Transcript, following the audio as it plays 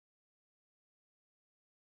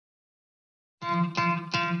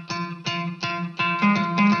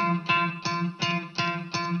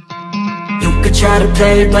Try to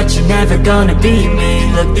play, but you're never gonna beat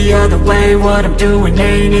me. Look the other way, what I'm doing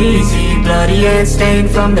ain't easy. Bloody hands stained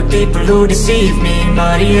from the people who deceive me.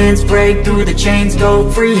 Muddy hands break through the chains, go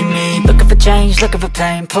free me. Looking for change, looking for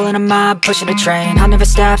pain, pulling a mob, pushing a train. I'll never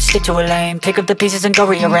stop, stick to a lane, pick up the pieces and go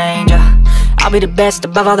rearrange. I'll be the best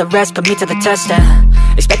above all the rest, put me to the test and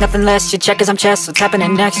expect nothing less, your check is I'm chess, what's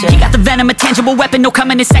happening next, yeah. He got the venom, a tangible weapon, no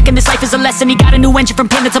coming in second. This life is a lesson, he got a new engine from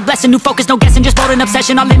pain, that's a blessing. New focus, no guessing, just hold an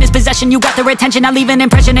obsession. All in his possession, you got their attention. I'll leave an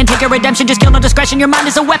impression and take a redemption, just kill no discretion. Your mind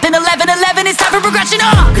is a weapon, 11-11, it's time for progression.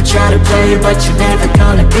 You could try to play, but you're never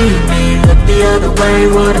gonna beat me. Look the other way,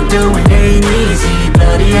 what I'm doing ain't easy.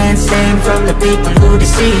 Bloody hands stained from the people who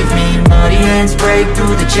deceive me. Muddy hands break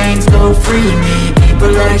through the chains, go free me.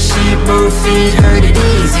 People like sheep move feet, hurt it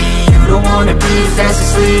easy. You don't wanna be fast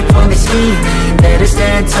asleep when they scheming. Better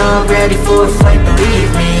stand tall, ready for a fight,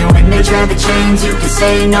 believe me. When they try the chains, you can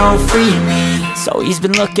say no, free me. So he's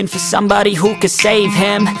been looking for somebody who could save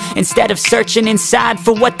him, instead of searching inside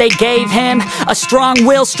for what they gave him. A strong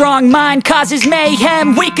will, strong mind causes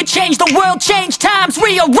mayhem. We could change the world, change times,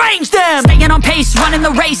 rearrange them. Staying on pace, running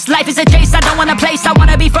the race, life is a chase. I don't want a place, I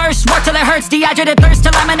wanna be first. Work till it hurts, dehydrated thirst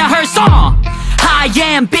till I'm in a hearse. High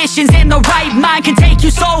ambitions in the right mind can take you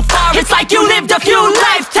so far. It's like you lived a few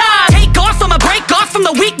lifetimes. Take off, I'ma break off from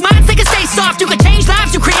the weak minds. They can stay soft, you can change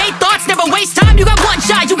lives, you create thoughts. Never waste time, you got one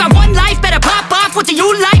shot, you got one life. Better pop off, what do you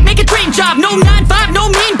like? Make a dream job, no 9-5, no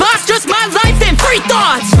mean boss. Just my life and free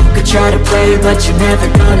thoughts. You could try to play, but you're never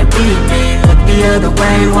gonna beat me. Look the other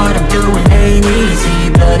way, what I'm doing ain't easy.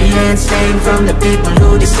 Bloody hands stained from the people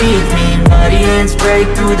who deceive me. Muddy hands break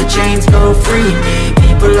through the chains, go free me.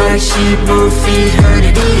 People like sheep move feet, hurt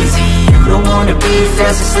it easy. You don't wanna be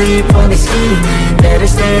fast asleep when they scheming. Better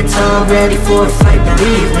stand tall, ready for a fight,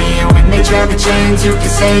 believe me. When they try the chains, you can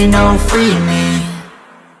say no, free me.